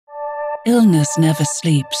Illness never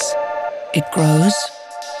sleeps. It grows,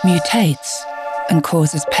 mutates, and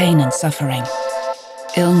causes pain and suffering.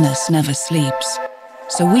 Illness never sleeps.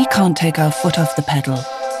 So we can't take our foot off the pedal,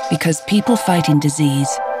 because people fighting disease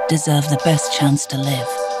deserve the best chance to live.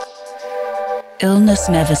 Illness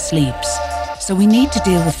never sleeps. So we need to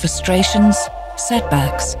deal with frustrations,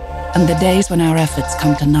 setbacks, and the days when our efforts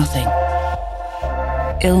come to nothing.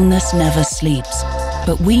 Illness never sleeps,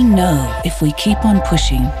 but we know if we keep on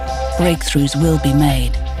pushing, breakthroughs will be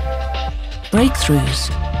made. Breakthroughs,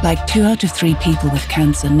 like 2 out of 3 people with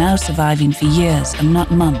cancer now surviving for years and not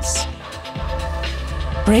months.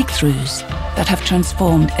 Breakthroughs that have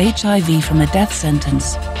transformed HIV from a death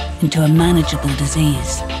sentence into a manageable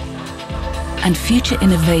disease. And future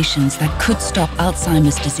innovations that could stop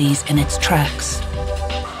Alzheimer's disease in its tracks.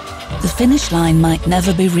 The finish line might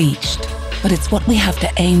never be reached, but it's what we have to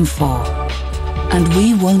aim for. And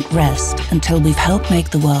we won't rest until we've helped make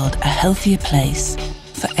the world a healthier place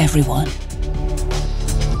for everyone.